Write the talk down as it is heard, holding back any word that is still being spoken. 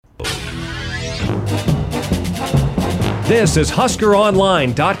This is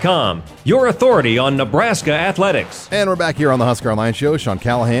HuskerOnline.com, your authority on Nebraska athletics. And we're back here on the Husker Online Show. Sean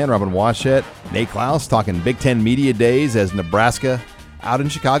Callahan, Robin Washett, Nate Klaus talking Big Ten Media Days as Nebraska out in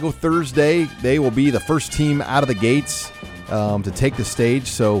Chicago Thursday. They will be the first team out of the gates to take the stage.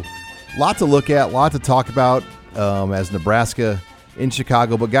 So lot to look at, lot to talk about as Nebraska in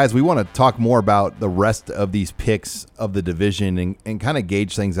Chicago. But guys, we want to talk more about the rest of these picks of the division and kind of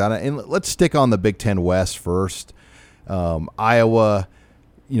gauge things out. And let's stick on the Big Ten West first. Iowa,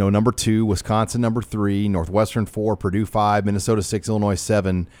 number 2, Wisconsin number 3, Northwestern 4, Purdue 5, Minnesota 6, Illinois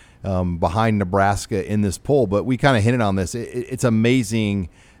 7, behind Nebraska in this poll. But we kind of hinted on this. It's amazing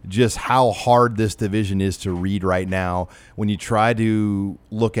just how hard this division is to read right now when you try to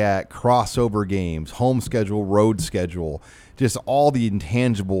look at crossover games, home schedule, road schedule, just all the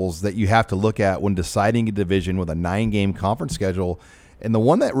intangibles that you have to look at when deciding a division with a 9-game conference schedule. And the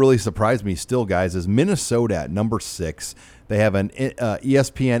one that really surprised me still, guys, is Minnesota at number 6. They have an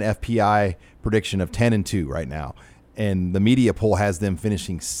ESPN FPI prediction of 10-2 right now. And the media poll has them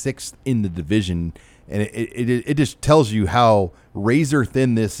finishing 6th in the division. And it just tells you how razor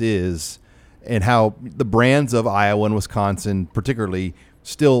thin this is and how the brands of Iowa and Wisconsin particularly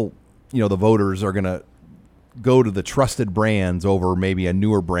still, the voters are going to go to the trusted brands over maybe a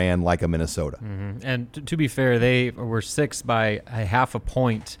newer brand like a Minnesota. Mm-hmm. And to be fair, they were 6th by a half a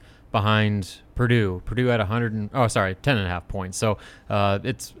point behind Purdue. Purdue had 10.5 points. So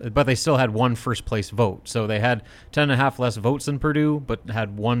but they still had one first place vote. So they had 10.5 less votes than Purdue, but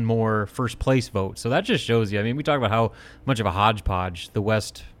had one more first place vote. So that just shows you. I mean, we talk about how much of a hodgepodge the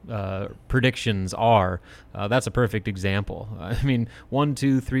West predictions are. That's a perfect example. I mean,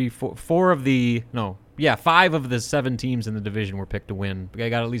 5 of the 7 teams in the division were picked to win. They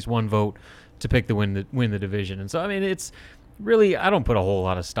got at least one vote to pick the win the division. And so, I mean, it's really, I don't put a whole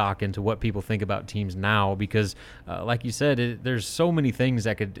lot of stock into what people think about teams now because, like you said, there's so many things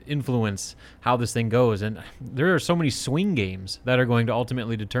that could influence how this thing goes. And there are so many swing games that are going to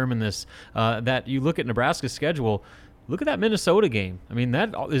ultimately determine this that you look at Nebraska's schedule. Look at that Minnesota game. I mean,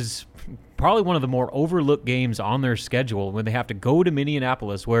 that is probably one of the more overlooked games on their schedule when they have to go to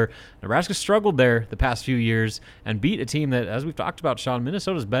Minneapolis, where Nebraska struggled there the past few years and beat a team that, as we've talked about, Sean,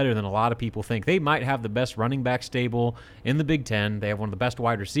 Minnesota's better than a lot of people think. They might have the best running back stable in the Big Ten. They have one of the best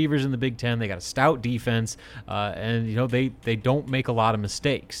wide receivers in the Big Ten. They got a stout defense, and they don't make a lot of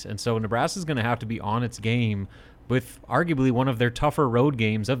mistakes. And so Nebraska's going to have to be on its game with arguably one of their tougher road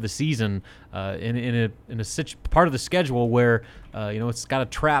games of the season in a part of the schedule where it's got a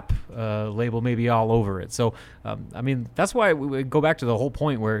trap label maybe all over it. So I mean, that's why we go back to the whole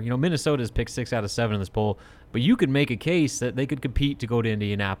point where Minnesota has picked 6 out of 7 in this poll, but you could make a case that they could compete to go to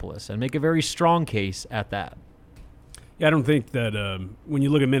Indianapolis and make a very strong case at that. Yeah, I don't think that when you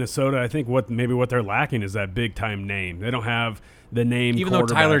look at Minnesota, I think what they're lacking is that big time name. They don't have the name. Even though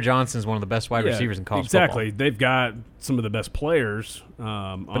Tyler Johnson is one of the best wide receivers in college football. Exactly. They've got some of the best players.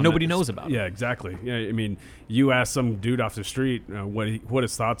 But nobody knows about it. Yeah, exactly. Yeah, I mean, you ask some dude off the street what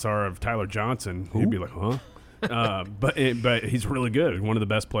his thoughts are of Tyler Johnson, he'd be like, huh? But he's really good, one of the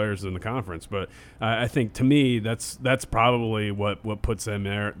best players in the conference. But I think, to me, that's probably what puts them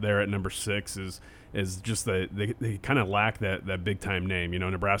there at number 6 is just that they kind of lack that big-time name.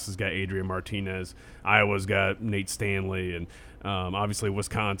 Nebraska's got Adrian Martinez. Iowa's got Nate Stanley. And obviously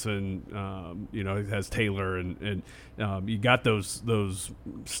Wisconsin, has Taylor. And you got those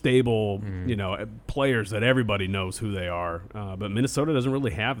stable, players that everybody knows who they are. But Minnesota doesn't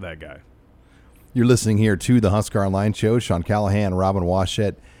really have that guy. You're listening here to the Husker Online Show. Sean Callahan, Robin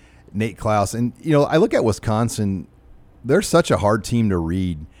Washett, Nate Klaus. And, I look at Wisconsin. They're such a hard team to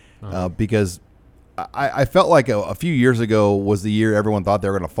read because – I felt like a few years ago was the year everyone thought they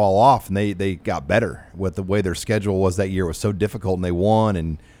were going to fall off, and they got better with the way their schedule was that year. It was so difficult, and they won,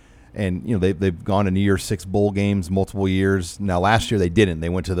 and they've gone to New Year's 6 bowl games multiple years. Now last year they didn't. They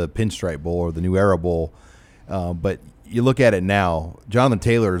went to the Pinstripe Bowl or the New Era Bowl. But you look at it now, Jonathan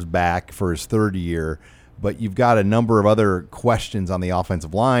Taylor is back for his 3rd year, but you've got a number of other questions on the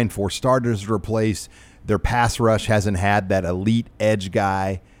offensive line. 4 starters to replace. Their pass rush hasn't had that elite edge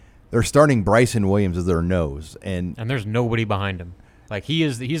guy. They're starting Bryson Williams as their nose, and there's nobody behind him. Like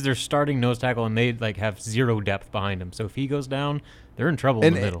he's their starting nose tackle, and they have zero depth behind him. So if he goes down, they're in trouble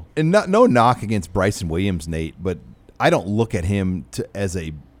in the middle. And no knock against Bryson Williams, Nate, but I don't look at him as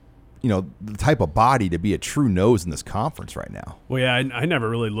a the type of body to be a true nose in this conference right now. Well, yeah, I never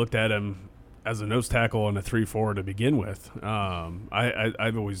really looked at him as a nose tackle and a 3-4 to begin with.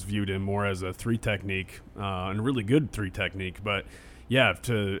 I've always viewed him more as a 3 technique and a really good 3 technique, but. Yeah,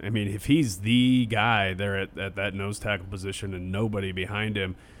 if he's the guy there at that nose tackle position and nobody behind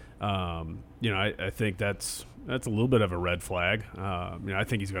him, I think that's a little bit of a red flag. I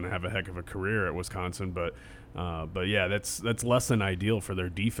think he's going to have a heck of a career at Wisconsin, but yeah, that's less than ideal for their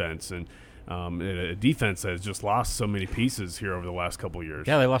defense, and a defense that has just lost so many pieces here over the last couple of years.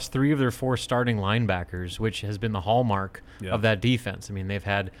 Yeah, they lost 3 of their 4 starting linebackers, which has been the hallmark of that defense. I mean, they've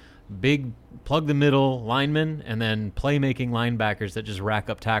had big plug-the-middle linemen and then playmaking linebackers that just rack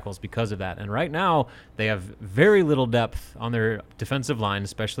up tackles because of that. And right now, they have very little depth on their defensive line,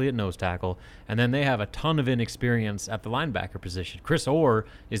 especially at nose tackle. And then they have a ton of inexperience at the linebacker position. Chris Orr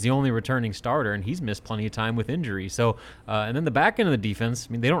is the only returning starter, and he's missed plenty of time with injury. So, and then the back end of the defense,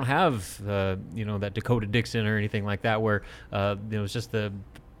 I mean, they don't have, that Dakota Dixon or anything like that where, it's just the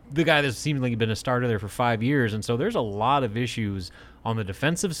guy that's seemingly been a starter there for 5 years. And so there's a lot of issues on the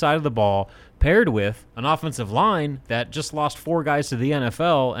defensive side of the ball, paired with an offensive line that just lost 4 guys to the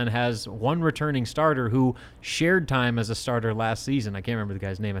NFL and has 1 returning starter who shared time as a starter last season. I can't remember the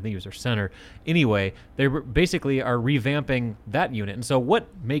guy's name. I think he was their center. Anyway, they basically are revamping that unit. And so what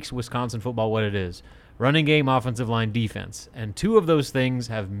makes Wisconsin football what it is? Running game, offensive line, defense. And 2 of those things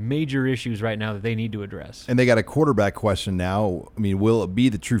have major issues right now that they need to address. And they got a quarterback question now. I mean, will it be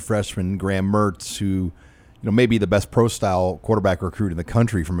the true freshman Graham Mertz, who maybe the best pro-style quarterback recruit in the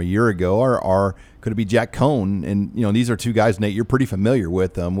country from a year ago, or could it be Jack Cohn? And, these are 2 guys, Nate, you're pretty familiar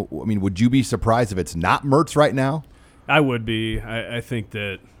with them. I mean, would you be surprised if it's not Mertz right now? I would be. I think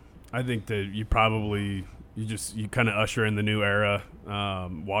that you probably you kind of usher in the new era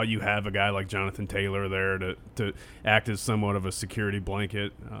while you have a guy like Jonathan Taylor there to act as somewhat of a security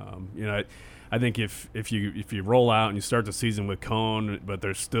blanket. I think if you roll out and you start the season with Cohn, but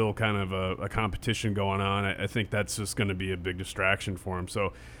there's still kind of a competition going on, I think that's just going to be a big distraction for him. So,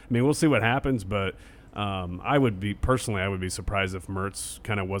 I mean, we'll see what happens, but I would be surprised if Mertz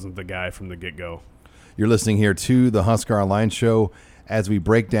kind of wasn't the guy from the get-go. You're listening here to the Husker Online Show as we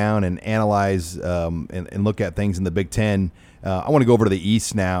break down and analyze and look at things in the Big Ten. I want to go over to the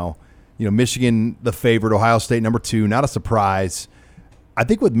East now. Michigan, the favorite, Ohio State, number 2, not a surprise. I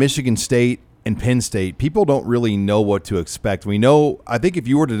think with Michigan State and Penn State, people don't really know what to expect. I think if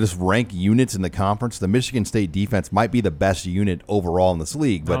you were to just rank units in the conference, the Michigan State defense might be the best unit overall in this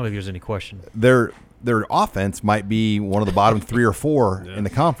league. But I don't think there's any question. Their offense might be one of the bottom 3 or 4 in the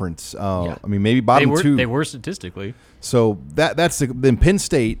conference. I mean, maybe bottom 2. They were statistically. So then Penn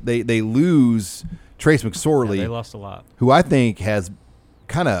State, they lose Trace McSorley. Yeah, they lost a lot. Who I think has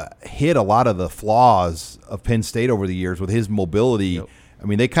kind of hit a lot of the flaws of Penn State over the years with his mobility. Yep. I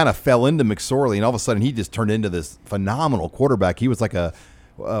mean, they kind of fell into McSorley, and all of a sudden he just turned into this phenomenal quarterback. He was like a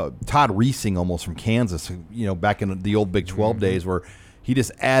Todd Reesing almost from Kansas, back in the old Big 12 days, where he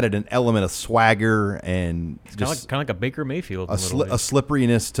just added an element of swagger and just kind of like a Baker Mayfield, a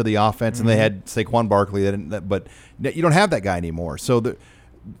slipperiness to the offense. And they had Saquon Barkley, but you don't have that guy anymore. So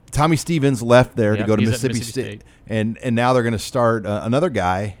Tommy Stevens left there to go to Mississippi State. And now they're going to start another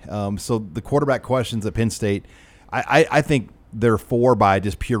guy. So the quarterback questions at Penn State, I think they're 4 by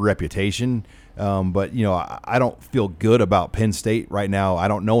just pure reputation. But, I don't feel good about Penn State right now. I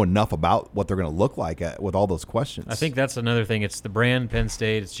don't know enough about what they're going to look like with all those questions. I think that's another thing. It's the brand Penn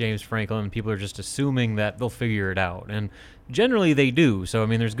State. It's James Franklin. People are just assuming that they'll figure it out. And generally they do. So, I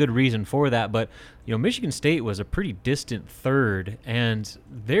mean, there's good reason for that. But, Michigan State was a pretty distant 3rd, and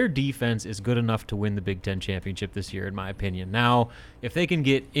their defense is good enough to win the Big Ten championship this year, in my opinion. Now, if they can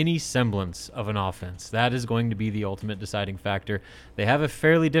get any semblance of an offense, that is going to be the ultimate deciding factor. They have a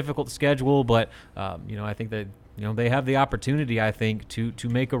fairly difficult schedule, but, I think that they have the opportunity, I think, to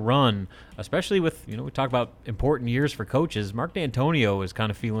make a run, especially with, we talk about important years for coaches. Mark D'Antonio is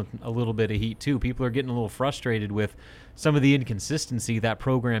kind of feeling a little bit of heat, too. People are getting a little frustrated with some of the inconsistency that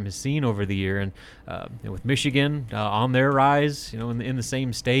program has seen over the year. And with Michigan on their rise, in the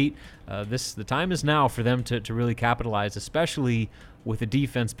same state, the time is now for them to really capitalize, especially with the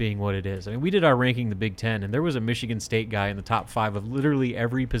defense being what it is. I mean, we did our ranking the Big Ten, and there was a Michigan State guy in the top 5 of literally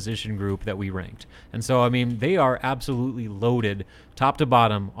every position group that we ranked. And so, I mean, they are absolutely loaded top to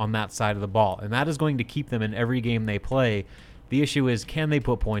bottom on that side of the ball, and that is going to keep them in every game they play. The issue is, can they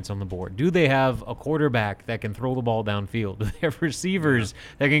put points on the board? Do they have a quarterback that can throw the ball downfield? Do they have receivers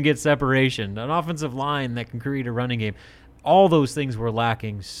that can get separation? An offensive line that can create a running game? All those things were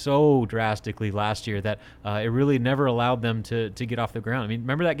lacking so drastically last year that it really never allowed them to get off the ground. I mean,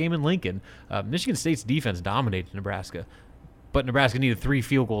 remember that game in Lincoln? Michigan State's defense dominated Nebraska, but Nebraska needed 3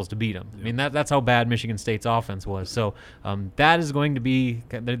 field goals to beat them. I mean, that's how bad Michigan State's offense was. So that is going to be –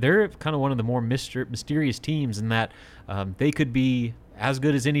 they're kind of one of the more mysterious teams in that they could be as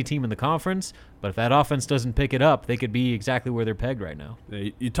good as any team in the conference, but if that offense doesn't pick it up, they could be exactly where they're pegged right now.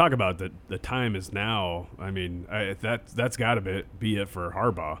 You talk about the time is now. I mean, that's got to be it for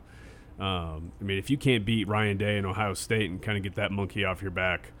Harbaugh. I mean, if you can't beat Ryan Day in Ohio State and kind of get that monkey off your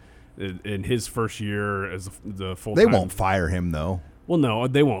back in his first year as the full-time. They won't fire him, though. Well, no,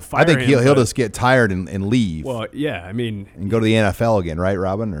 they won't fire him. I think he'll just get tired and leave. Well, yeah, I mean. And go to the NFL again, right,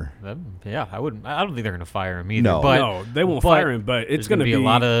 Robin? Or yeah, I wouldn't. I don't think they're going to fire him either. No. No, they won't fire him, but it's going to be a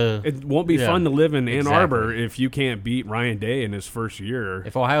lot of. It won't be fun to live in Ann exactly. Arbor if you can't beat Ryan Day in his first year.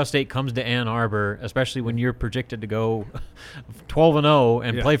 If Ohio State comes to Ann Arbor, especially when you're projected to go 12-0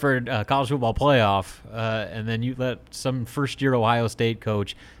 and play for a college football playoff, and then you let some first-year Ohio State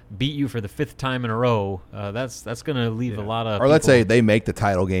coach beat you for the 5th time in a row, that's going to leave a lot of. Or let's say they make the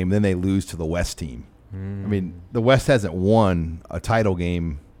title game, then they lose to the West team. I mean, the West hasn't won a title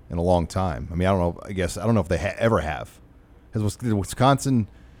game in a long time. I mean, I don't know. I don't know if they ever have. Because Wisconsin,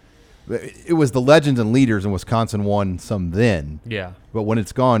 it was the legends and leaders, and Wisconsin won some then. Yeah. But when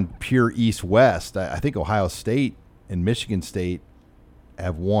it's gone pure East-West, I think Ohio State and Michigan State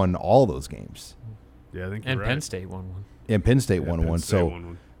have won all those games. Yeah, I think and you're Penn right. State won one. And Penn State won Penn one. State So. won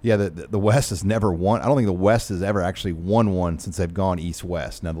one. Yeah, the West has never won. I don't think the West has ever actually won one since they've gone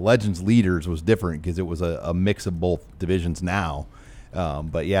East-West. Now, the Legends Leaders was different because it was a mix of both divisions now.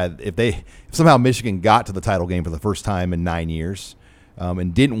 But, yeah, if somehow Michigan got to the title game for the first time in 9 years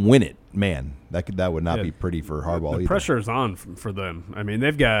and didn't win it, man, that would not be pretty for Harbaugh The either. pressure is on for them. I mean,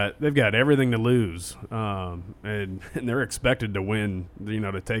 they've got everything to lose, and they're expected to win,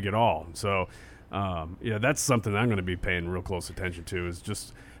 to take it all. So, that's something I'm going to be paying real close attention to is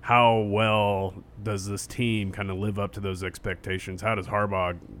just – how well does this team kind of live up to those expectations? How does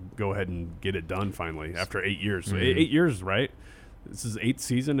Harbaugh go ahead and get it done finally after 8 years? So 8 years, right? This is 8th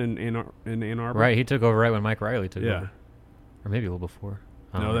season in Ann Arbor? Right, he took over right when Mike Riley took Yeah. over. Or maybe a little before.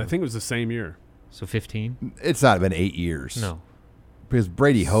 No, I think it was the same year. So 15? It's not been 8 years. No. Because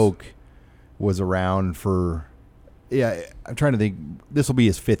Brady Hoke was around for, I'm trying to think. This will be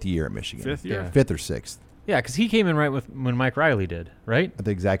his 5th year at Michigan. 5th year? Yeah. 5th or 6th. Yeah, because he came in right when Mike Riley did, right? At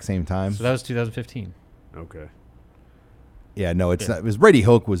the exact same time. So that was 2015. Okay. Yeah, no, it's not. It was Brady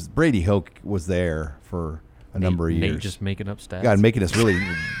Hoke was there for a number of years. Nate just making up stats. God, making us really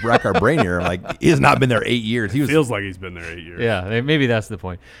rack our brain here. Like, he has not been there 8 years. Feels like he's been there 8 years. Yeah, maybe that's the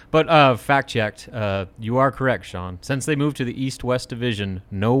point. But fact checked, you are correct, Sean. Since they moved to the East-West division,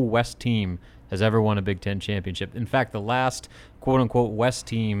 no West team has ever won a Big Ten championship. In fact, the last quote-unquote West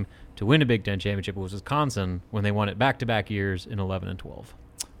team to win a Big Ten championship was Wisconsin when they won it back-to-back years in 11 and 12.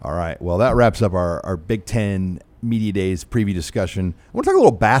 All right. Well, that wraps up our Big Ten Media Days preview discussion. I want to talk a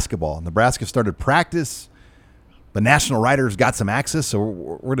little basketball. Nebraska started practice. The national writers got some access, so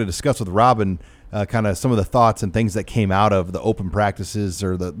we're going to discuss with Robin kind of some of the thoughts and things that came out of the open practices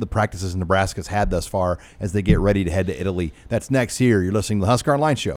or the practices Nebraska's had thus far as they get ready to head to Italy. That's next here. You're listening to the Husker Online Show.